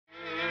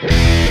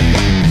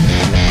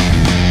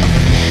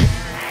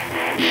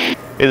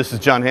Hey, this is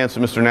John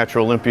Hansen, Mr.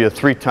 Natural Olympia,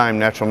 three-time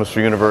Natural Mr.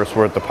 Universe.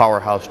 We're at the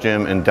Powerhouse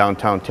Gym in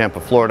downtown Tampa,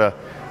 Florida.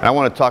 And I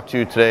want to talk to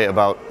you today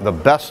about the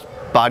best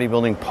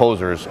bodybuilding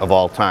posers of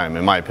all time,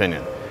 in my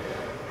opinion.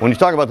 When you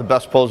talk about the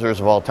best posers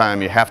of all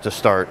time, you have to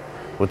start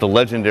with the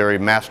legendary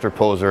master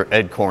poser,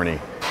 Ed Corney.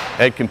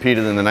 Ed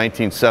competed in the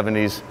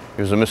 1970s.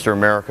 He was a Mr.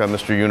 America,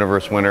 Mr.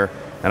 Universe winner.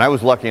 And I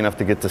was lucky enough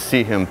to get to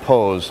see him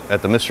pose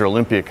at the Mr.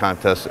 Olympia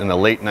contest in the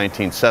late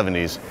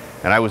 1970s.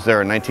 And I was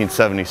there in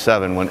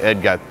 1977 when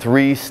Ed got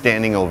 3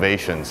 standing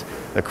ovations.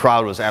 The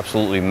crowd was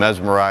absolutely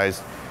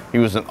mesmerized. He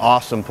was an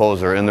awesome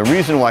poser. And the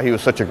reason why he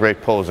was such a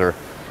great poser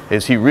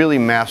is he really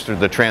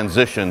mastered the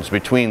transitions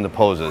between the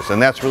poses. And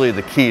that's really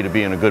the key to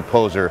being a good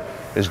poser,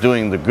 is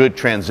doing the good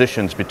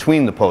transitions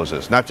between the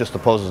poses, not just the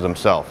poses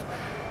themselves.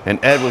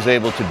 And Ed was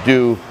able to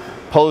do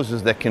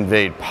poses that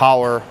conveyed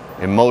power,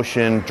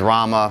 emotion,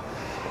 drama,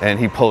 and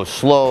he posed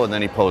slow and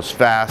then he posed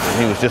fast,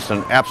 and he was just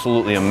an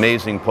absolutely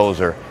amazing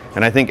poser.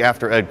 And I think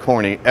after Ed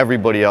Corney,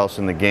 everybody else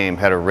in the game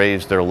had to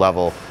raise their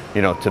level,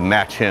 to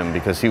match him,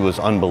 because he was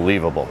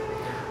unbelievable.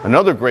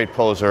 Another great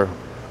poser,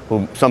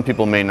 who some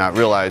people may not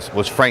realize,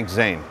 was Frank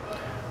Zane.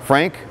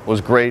 Frank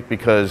was great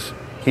because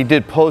he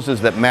did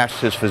poses that matched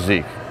his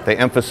physique. They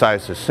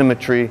emphasized his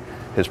symmetry,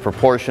 his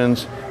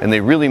proportions, and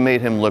they really made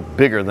him look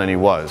bigger than he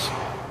was.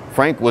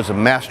 Frank was a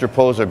master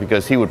poser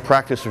because he would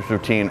practice his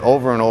routine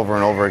over and over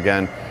and over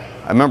again.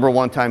 I remember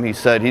one time he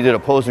said he did a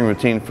posing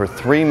routine for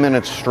 3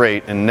 minutes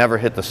straight and never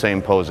hit the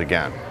same pose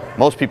again.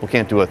 Most people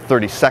can't do a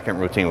 30-second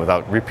routine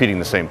without repeating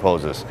the same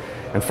poses.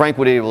 And Frank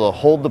would be able to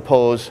hold the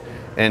pose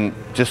and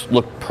just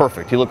look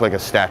perfect. He looked like a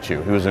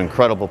statue. He was an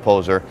incredible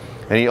poser.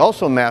 And he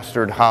also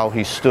mastered how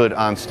he stood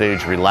on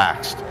stage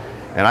relaxed.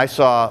 And I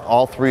saw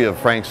all 3 of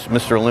Frank's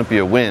Mr.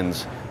 Olympia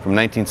wins from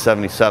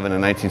 1977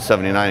 and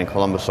 1979 in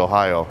Columbus,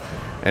 Ohio.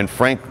 And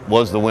Frank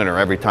was the winner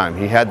every time.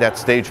 He had that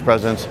stage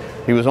presence.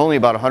 He was only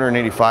about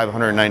 185,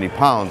 190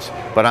 pounds,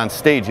 but on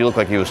stage he looked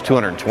like he was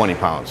 220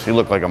 pounds. He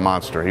looked like a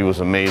monster. He was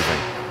amazing.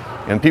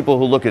 And people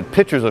who look at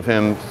pictures of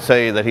him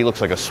say that he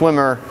looks like a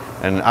swimmer,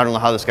 and I don't know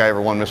how this guy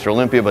ever won Mr.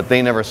 Olympia, but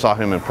they never saw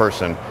him in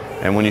person.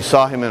 And when you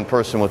saw him in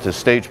person with his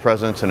stage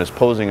presence and his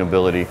posing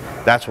ability,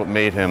 that's what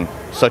made him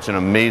such an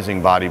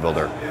amazing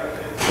bodybuilder.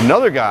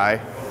 Another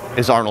guy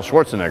is Arnold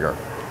Schwarzenegger.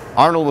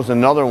 Arnold was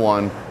another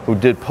one who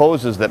did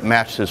poses that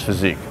matched his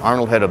physique.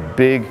 Arnold had a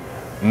big,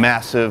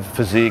 massive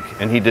physique,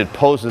 and he did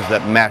poses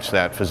that matched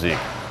that physique.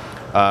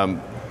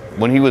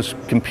 When he was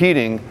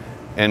competing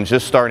and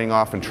just starting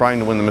off and trying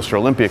to win the Mr.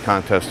 Olympia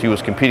contest, he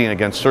was competing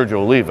against Sergio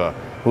Oliva,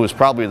 who was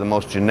probably the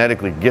most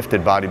genetically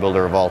gifted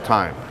bodybuilder of all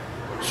time.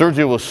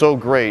 Sergio was so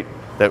great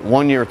that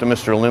one year at the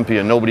Mr.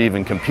 Olympia, nobody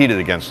even competed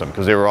against him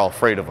because they were all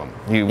afraid of him.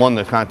 He won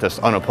the contest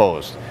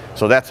unopposed.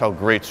 So that's how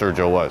great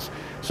Sergio was.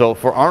 So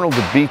for Arnold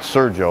to beat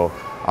Sergio,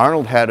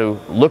 Arnold had to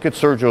look at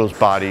Sergio's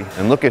body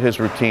and look at his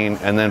routine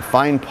and then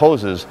find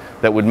poses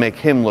that would make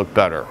him look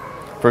better.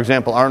 For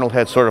example, Arnold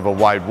had sort of a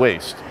wide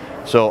waist.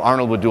 So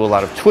Arnold would do a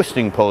lot of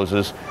twisting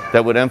poses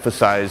that would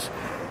emphasize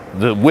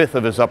the width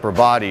of his upper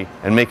body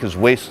and make his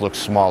waist look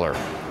smaller.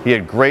 He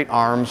had great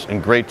arms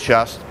and great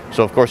chest.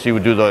 So of course he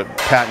would do the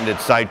patented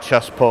side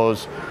chest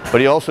pose, but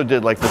he also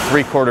did like the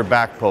 3/4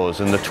 back pose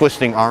and the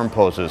twisting arm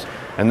poses.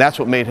 And that's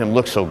what made him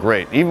look so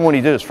great. Even when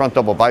he did his front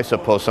double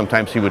bicep pose,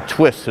 sometimes he would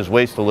twist his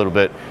waist a little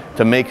bit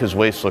to make his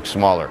waist look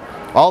smaller.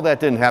 All that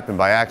didn't happen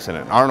by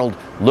accident. Arnold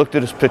looked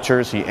at his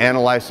pictures, he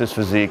analyzed his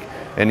physique,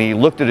 and he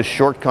looked at his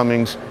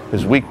shortcomings,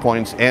 his weak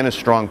points, and his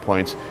strong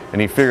points, and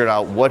he figured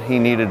out what he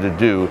needed to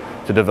do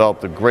to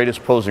develop the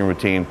greatest posing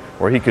routine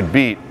where he could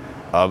beat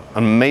an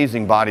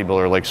amazing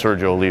bodybuilder like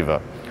Sergio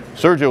Oliva.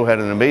 Sergio had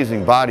an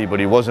amazing body, but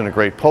he wasn't a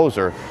great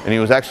poser, and he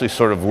was actually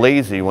sort of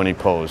lazy when he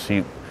posed.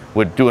 He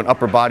would do an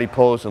upper body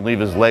pose and leave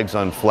his legs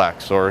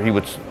unflexed, or he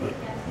would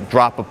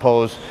drop a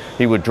pose,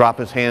 he would drop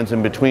his hands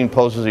in between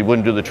poses, he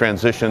wouldn't do the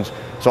transitions.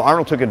 So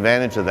Arnold took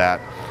advantage of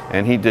that,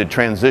 and he did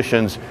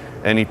transitions,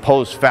 and he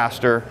posed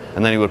faster,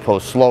 and then he would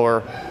pose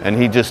slower, and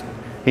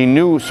he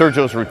knew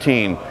Sergio's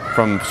routine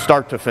from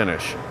start to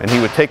finish, and he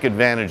would take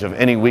advantage of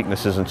any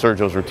weaknesses in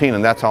Sergio's routine,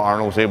 and that's how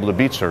Arnold was able to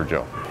beat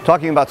Sergio.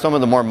 Talking about some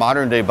of the more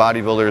modern day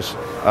bodybuilders,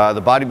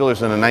 the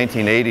bodybuilders in the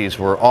 1980s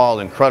were all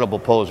incredible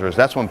posers.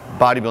 That's when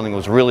bodybuilding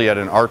was really at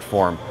an art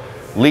form.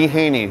 Lee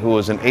Haney, who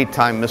was an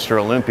 8-time Mr.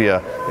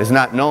 Olympia, is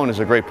not known as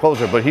a great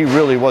poser, but he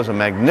really was a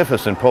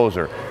magnificent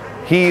poser.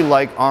 He,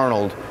 like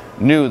Arnold,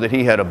 knew that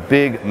he had a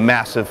big,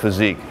 massive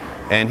physique,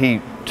 and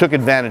he took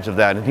advantage of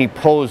that, and he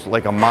posed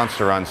like a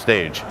monster on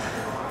stage.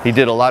 He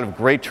did a lot of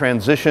great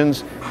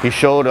transitions. He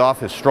showed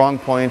off his strong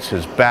points,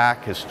 his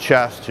back, his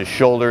chest, his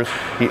shoulders.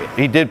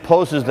 He did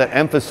poses that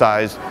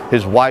emphasized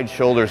his wide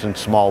shoulders and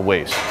small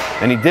waist.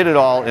 And he did it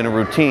all in a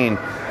routine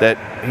that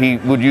he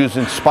would use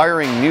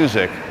inspiring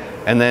music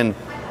and then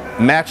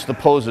match the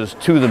poses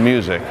to the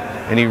music.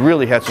 And he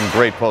really had some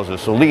great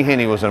poses. So Lee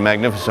Haney was a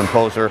magnificent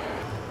poser.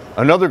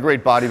 Another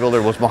great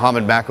bodybuilder was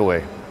Muhammad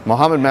Makaway.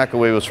 Muhammad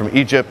Makaway was from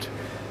Egypt.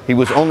 He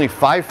was only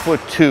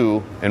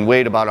 5'2" and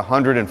weighed about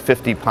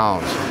 150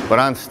 pounds, but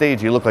on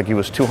stage he looked like he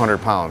was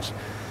 200 pounds.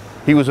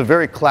 He was a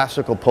very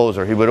classical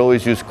poser. He would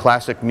always use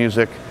classic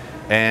music,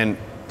 and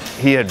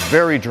he had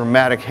very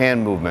dramatic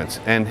hand movements.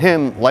 And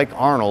him, like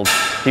Arnold,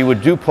 he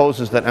would do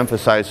poses that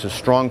emphasized his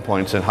strong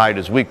points and hide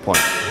his weak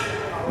points.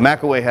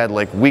 McAway had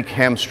like weak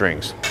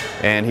hamstrings,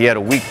 and he had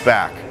a weak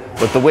back.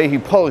 But the way he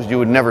posed, you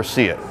would never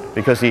see it,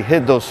 because he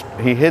hid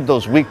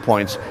those weak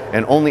points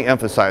and only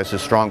emphasized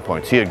his strong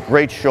points. He had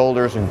great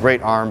shoulders and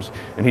great arms,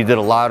 and he did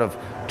a lot of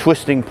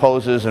twisting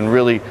poses and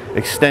really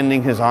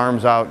extending his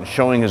arms out and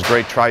showing his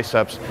great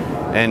triceps.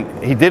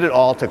 And he did it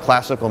all to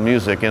classical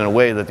music in a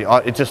way that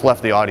it just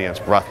left the audience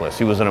breathless.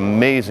 He was an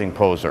amazing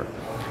poser.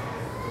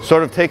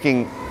 Sort of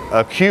taking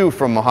a cue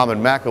from Muhammad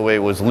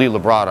McAway was Lee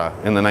Labrada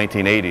in the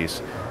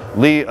 1980s.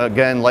 Lee,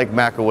 again, like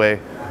McAway,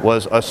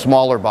 was a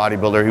smaller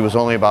bodybuilder. He was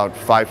only about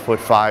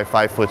 5'5",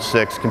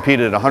 5'6",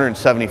 competed at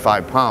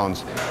 175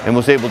 pounds, and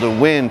was able to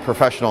win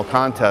professional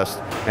contests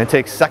and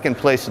take second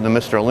place in the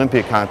Mr.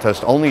 Olympia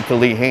contest only to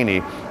Lee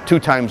Haney 2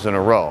 times in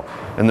a row.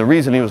 And the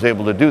reason he was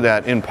able to do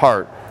that, in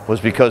part, was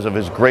because of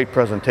his great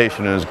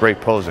presentation and his great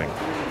posing.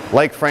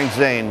 Like Frank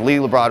Zane, Lee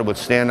Labrada would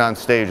stand on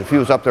stage. If he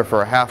was up there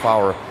for a half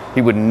hour,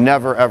 he would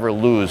never ever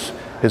lose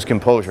his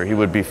composure. He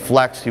would be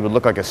flexed, he would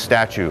look like a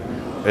statue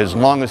as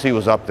long as he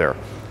was up there.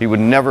 He would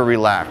never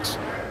relax.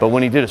 But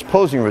when he did his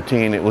posing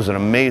routine, it was an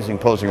amazing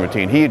posing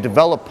routine. He had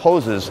developed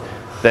poses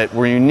that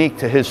were unique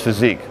to his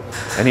physique,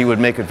 and he would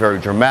make it very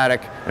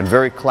dramatic and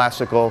very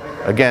classical.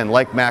 Again,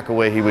 like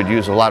McAway, he would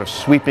use a lot of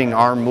sweeping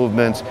arm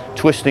movements,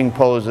 twisting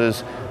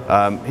poses.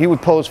 He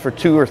would pose for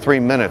 2 or 3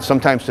 minutes,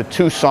 sometimes to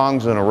 2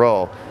 songs in a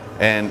row,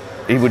 and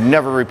he would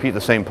never repeat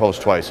the same pose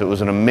twice. It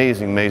was an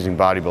amazing, amazing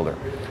bodybuilder.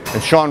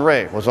 And Shawn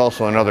was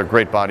also another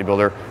great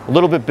bodybuilder, a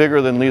little bit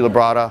bigger than Lee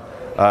Labrada,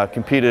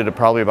 competed at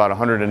probably about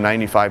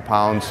 195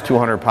 pounds,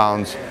 200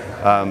 pounds,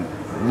 a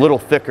little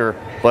thicker,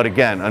 but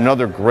again,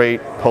 another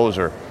great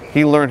poser.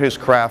 He learned his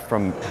craft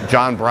from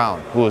John Brown,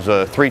 who was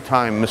a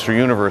 3-time Mr.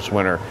 Universe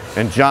winner.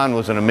 And John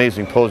was an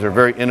amazing poser,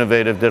 very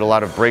innovative, did a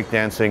lot of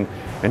breakdancing.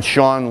 And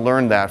Shawn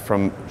learned that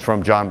from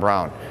John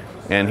Brown.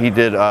 And he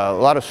did a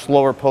lot of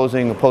slower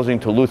posing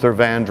to Luther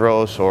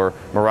Vandross or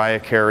Mariah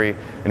Carey.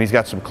 And he's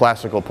got some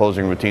classical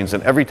posing routines.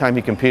 And every time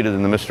he competed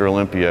in the Mr.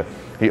 Olympia,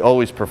 he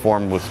always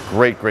performed with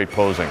great, great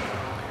posing.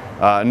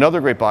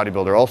 Another great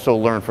bodybuilder also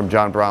learned from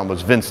John Brown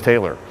was Vince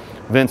Taylor.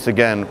 Vince,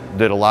 again,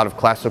 did a lot of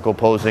classical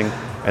posing.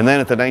 And then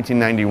at the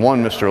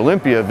 1991 Mr.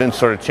 Olympia, Vince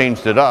sort of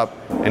changed it up,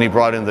 and he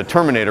brought in the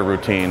Terminator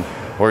routine,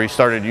 where he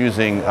started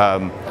using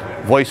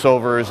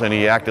voiceovers, and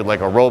he acted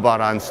like a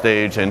robot on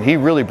stage, and he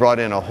really brought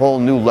in a whole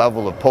new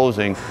level of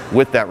posing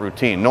with that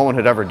routine. No one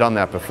had ever done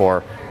that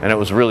before, and it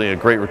was really a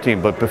great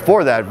routine. But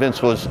before that,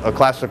 Vince was a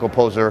classical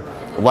poser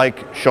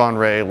like Shawn,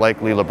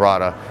 like Lee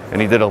Labrada,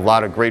 and he did a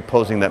lot of great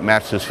posing that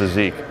matched his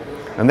physique.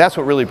 And that's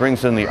what really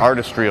brings in the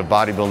artistry of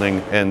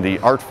bodybuilding, and the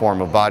art form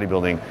of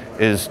bodybuilding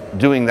is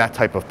doing that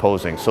type of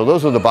posing. So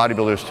those are the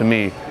bodybuilders to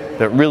me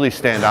that really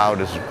stand out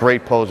as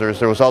great posers.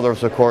 There was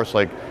others, of course,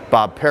 like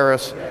Bob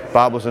Paris.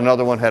 Bob was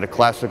another one, had a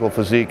classical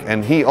physique,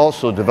 and he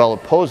also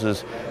developed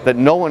poses that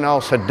no one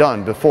else had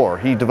done before.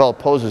 He developed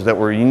poses that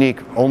were unique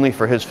only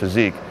for his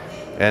physique,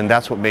 and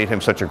that's what made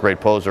him such a great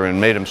poser and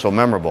made him so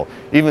memorable.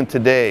 Even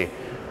today,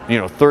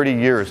 30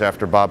 years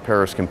after Bob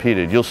Paris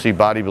competed, you'll see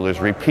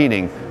bodybuilders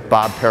repeating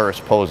Bob Paris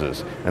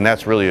poses, and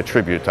that's really a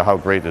tribute to how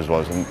great this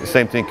was. And the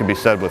same thing can be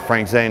said with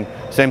Frank Zane,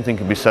 same thing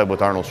can be said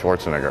with Arnold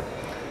Schwarzenegger.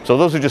 So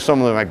those are just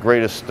some of my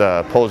greatest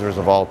posers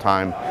of all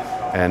time,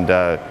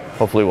 and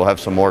hopefully we'll have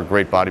some more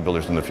great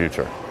bodybuilders in the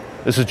future.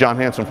 This is John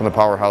Hansen from the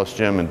Powerhouse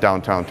Gym in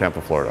downtown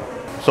Tampa, Florida.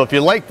 So if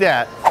you like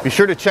that, be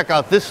sure to check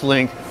out this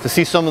link to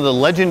see some of the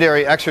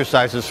legendary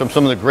exercises from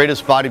some of the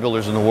greatest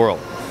bodybuilders in the world.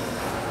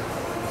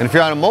 And if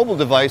you're on a mobile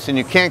device and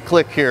you can't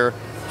click here,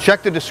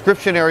 check the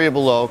description area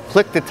below,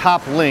 click the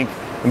top link,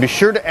 and be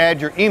sure to add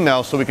your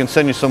email so we can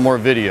send you some more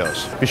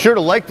videos. Be sure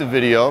to like the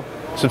video,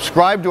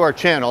 subscribe to our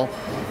channel,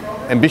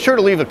 and be sure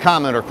to leave a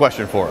comment or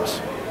question for us.